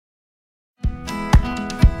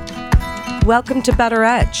Welcome to Better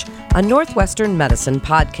Edge, a Northwestern medicine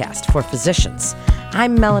podcast for physicians.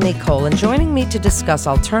 I'm Melanie Cole, and joining me to discuss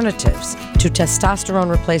alternatives to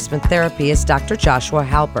testosterone replacement therapy is Dr. Joshua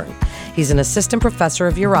Halpern. He's an assistant professor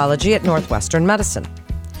of urology at Northwestern Medicine.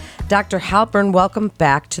 Dr. Halpern, welcome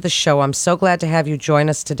back to the show. I'm so glad to have you join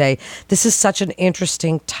us today. This is such an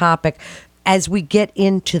interesting topic. As we get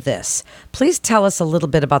into this, please tell us a little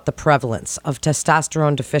bit about the prevalence of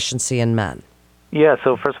testosterone deficiency in men. Yeah,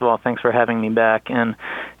 so first of all, thanks for having me back. And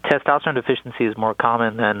testosterone deficiency is more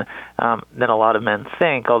common than a lot of men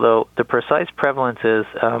think, although the precise prevalence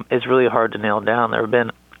is really hard to nail down. There have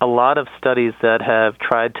been a lot of studies that have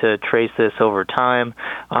tried to trace this over time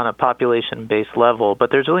on a population-based level,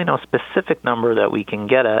 but there's really no specific number that we can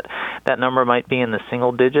get at. That number might be in the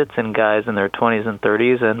single digits in guys in their 20s and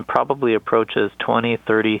 30s and probably approaches 20,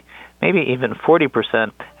 30, maybe even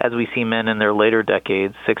 40% as we see men in their later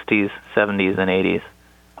decades, 60s, 70s, and 80s.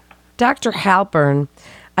 Dr. Halpern,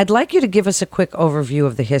 I'd like you to give us a quick overview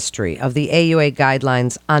of the history of the AUA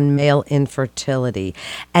guidelines on male infertility,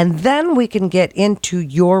 and then we can get into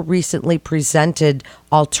your recently presented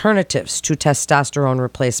alternatives to testosterone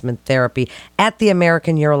replacement therapy at the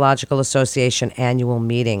American Urological Association annual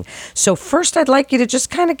meeting. So first, I'd like you to just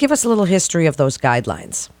kind of give us a little history of those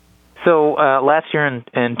guidelines. So last year in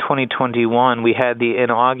 2021, we had the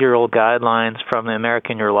inaugural guidelines from the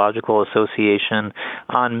American Urological Association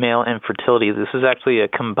on male infertility. This is actually a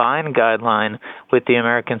combined guideline with the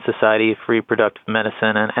American Society for Reproductive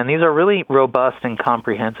Medicine, and these are really robust and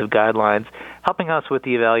comprehensive guidelines helping us with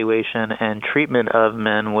the evaluation and treatment of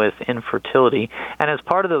men with infertility. And as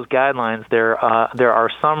part of those guidelines, there are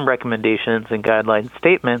some recommendations and guideline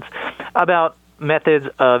statements about methods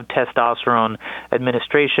of testosterone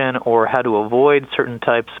administration or how to avoid certain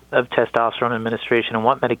types of testosterone administration and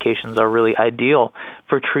what medications are really ideal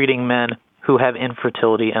for treating men who have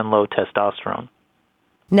infertility and low testosterone.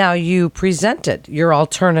 Now, you presented your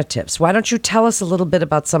alternatives. Why don't you tell us a little bit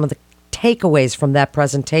about some of the takeaways from that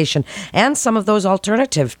presentation and some of those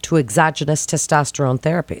alternatives to exogenous testosterone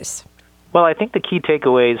therapies? Well, I think the key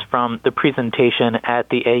takeaways from the presentation at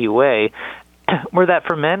the AUA were that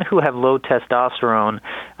for men who have low testosterone,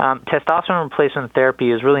 testosterone replacement therapy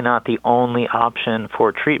is really not the only option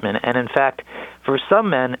for treatment. And in fact, for some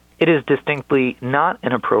men, it is distinctly not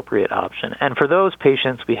an appropriate option. And for those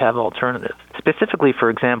patients, we have alternatives. Specifically,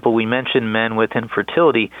 for example, we mentioned men with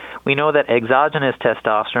infertility. We know that exogenous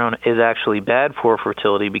testosterone is actually bad for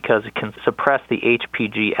fertility because it can suppress the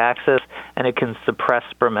HPG axis and it can suppress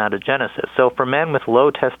spermatogenesis. So for men with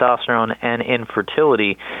low testosterone and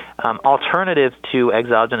infertility, alternatives to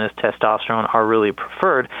exogenous testosterone are really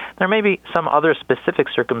preferred. There may be some other specific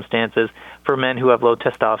circumstances for men who have low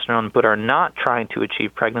testosterone but are not trying to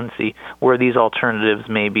achieve pregnancy where these alternatives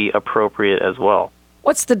may be appropriate as well.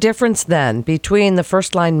 What's the difference then between the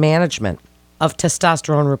first-line management of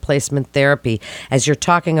testosterone replacement therapy as you're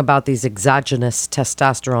talking about these exogenous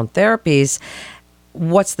testosterone therapies?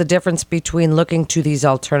 What's the difference between looking to these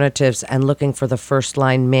alternatives and looking for the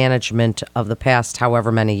first-line management of the past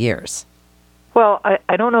however many years? Well,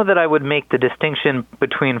 I don't know that I would make the distinction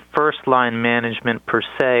between first-line management per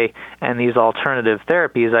se and these alternative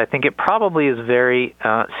therapies. I think it probably is very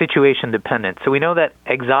situation-dependent. So we know that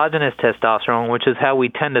exogenous testosterone, which is how we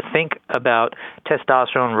tend to think about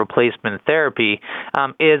testosterone replacement therapy,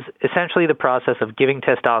 is essentially the process of giving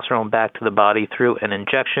testosterone back to the body through an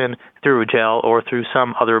injection, through a gel, or through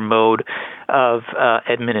some other mode of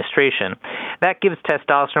administration. That gives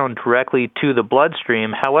testosterone directly to the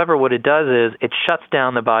bloodstream. However, what it does is it shuts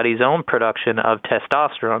down the body's own production of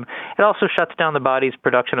testosterone. It also shuts down the body's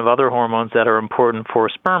production of other hormones that are important for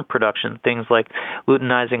sperm production, things like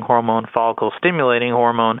luteinizing hormone, follicle-stimulating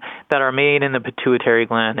hormone, that are made in the pituitary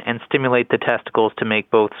gland and stimulate the testicles to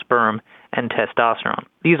make both sperm and testosterone.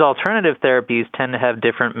 These alternative therapies tend to have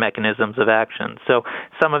different mechanisms of action. So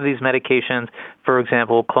some of these medications, for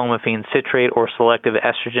example, clomiphene citrate or selective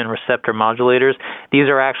estrogen receptor modulators, these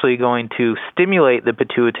are actually going to stimulate the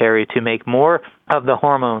pituitary to make more of the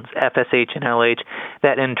hormones, FSH and LH,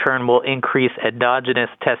 that in turn will increase endogenous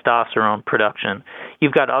testosterone production.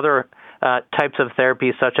 You've got other types of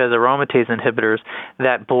therapies such as aromatase inhibitors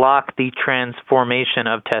that block the transformation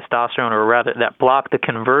of testosterone, or rather that block the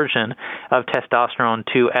conversion of testosterone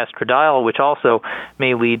to estradiol, which also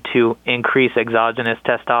may lead to increased exogenous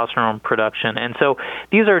testosterone production. And so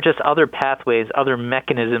these are just other pathways, other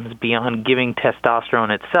mechanisms beyond giving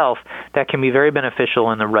testosterone itself that can be very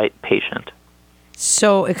beneficial in the right patient.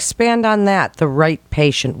 So expand on that, the right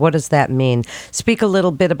patient. What does that mean? Speak a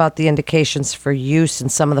little bit about the indications for use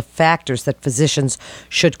and some of the factors that physicians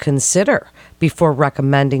should consider before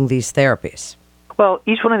recommending these therapies. Well,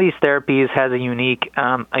 each one of these therapies has a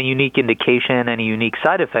unique indication and a unique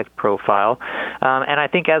side effect profile. And I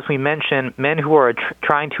think, as we mentioned, men who are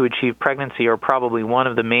trying to achieve pregnancy are probably one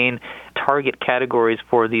of the main target categories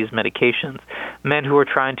for these medications. Men who are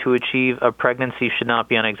trying to achieve a pregnancy should not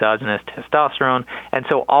be on exogenous testosterone. And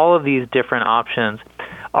so all of these different options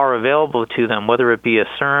are available to them, whether it be a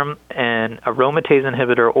SERM and aromatase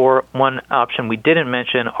inhibitor, or one option we didn't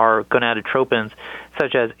mention are gonadotropins,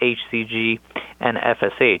 such as HCG and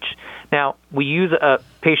FSH. Now, we use a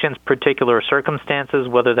patient's particular circumstances,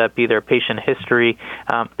 whether that be their patient history,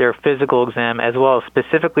 their physical exam, as well as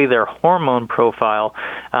specifically their hormone profile,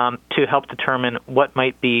 to help determine what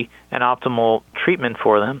might be an optimal treatment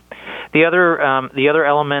for them. The other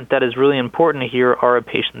element that is really important here are a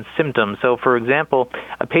patient's symptoms. So, for example,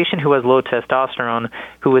 a patient who has low testosterone,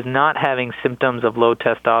 who is not having symptoms of low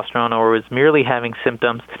testosterone, or is merely having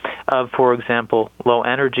symptoms of, for example, low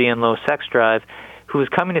energy and low sex drive, who is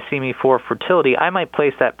coming to see me for fertility, I might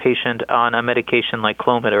place that patient on a medication like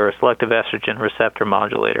Clomid or a selective estrogen receptor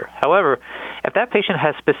modulator. However, if that patient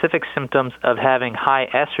has specific symptoms of having high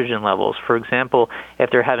estrogen levels, for example, if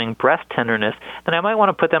they're having breast tenderness, then I might want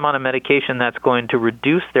to put them on a medication that's going to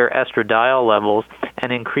reduce their estradiol levels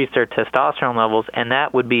and increase their testosterone levels, and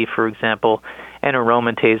that would be, for example, an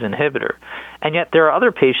aromatase inhibitor. And yet there are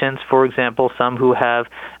other patients, for example, some who have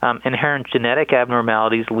inherent genetic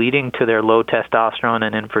abnormalities leading to their low testosterone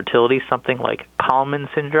and infertility, something like Kallmann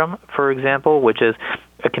syndrome, for example, which is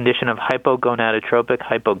a condition of hypogonadotropic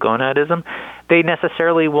hypogonadism. They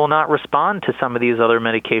necessarily will not respond to some of these other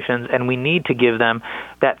medications, and we need to give them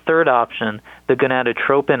that third option, the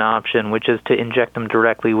gonadotropin option, which is to inject them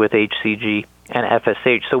directly with HCG and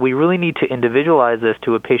FSH. So we really need to individualize this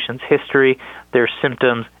to a patient's history, their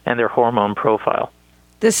symptoms, and their hormone profile.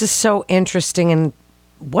 This is so interesting, and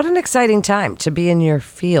what an exciting time to be in your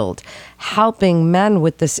field, helping men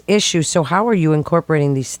with this issue. So how are you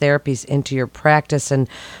incorporating these therapies into your practice? And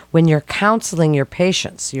when you're counseling your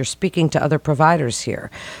patients, you're speaking to other providers here,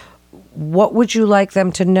 what would you like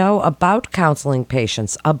them to know about counseling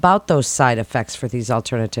patients, about those side effects for these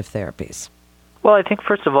alternative therapies? Well, I think,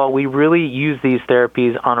 first of all, we really use these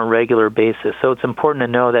therapies on a regular basis. So it's important to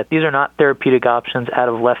know that these are not therapeutic options out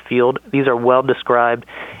of left field. These are well described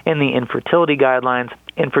in the infertility guidelines.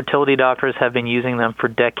 Infertility doctors have been using them for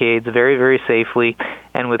decades very, very safely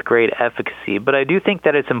and with great efficacy. But I do think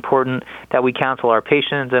that it's important that we counsel our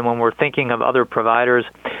patients, and when we're thinking of other providers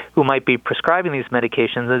who might be prescribing these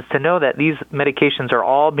medications, is to know that these medications are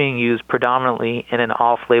all being used predominantly in an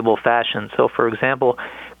off-label fashion. So, for example,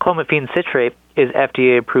 clomiphene citrate is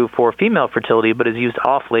FDA approved for female fertility, but is used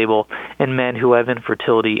off-label in men who have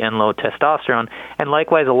infertility and low testosterone. And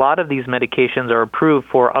likewise, a lot of these medications are approved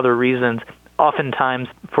for other reasons, oftentimes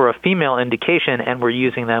for a female indication, and we're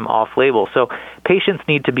using them off-label. So patients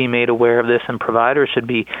need to be made aware of this, and providers should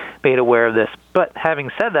be made aware of this. But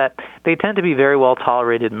having said that, they tend to be very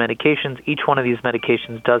well-tolerated medications. Each one of these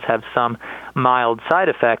medications does have some mild side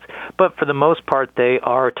effects, but for the most part, they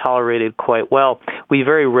are tolerated quite well. We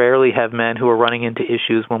very rarely have men who are running into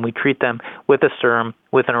issues when we treat them with a SERM,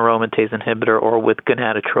 with an aromatase inhibitor, or with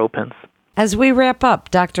gonadotropins. As we wrap up,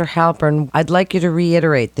 Dr. Halpern, I'd like you to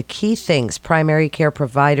reiterate the key things primary care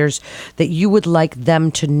providers that you would like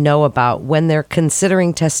them to know about when they're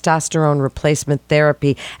considering testosterone replacement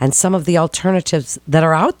therapy and some of the alternatives that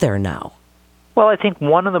are out there now. Well, I think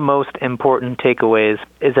one of the most important takeaways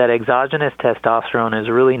is that exogenous testosterone is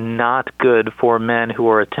really not good for men who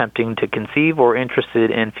are attempting to conceive or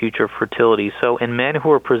interested in future fertility. So in men who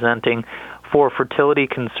are presenting for fertility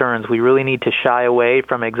concerns, we really need to shy away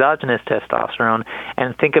from exogenous testosterone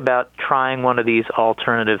and think about trying one of these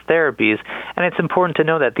alternative therapies. And it's important to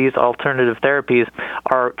know that these alternative therapies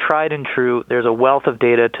are tried and true. There's a wealth of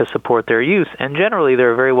data to support their use, and generally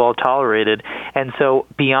they're very well tolerated. And so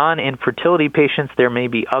beyond infertility patients, there may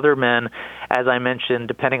be other men, as I mentioned,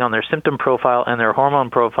 depending on their symptom profile and their hormone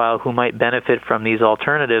profile, who might benefit from these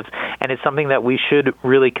alternatives. And it's something that we should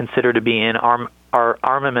really consider to be in our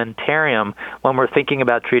armamentarium when we're thinking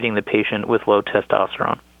about treating the patient with low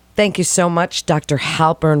testosterone. Thank you so much, Dr.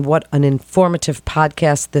 Halpern. What an informative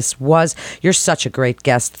podcast this was. You're such a great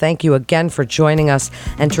guest. Thank you again for joining us.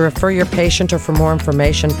 And to refer your patient or for more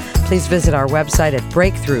information, please visit our website at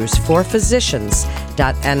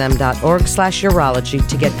breakthroughsforphysicians.nm.org/urology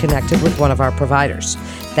to get connected with one of our providers.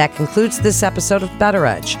 That concludes this episode of Better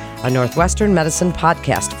Edge, a Northwestern Medicine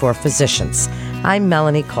podcast for physicians. I'm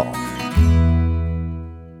Melanie Cole.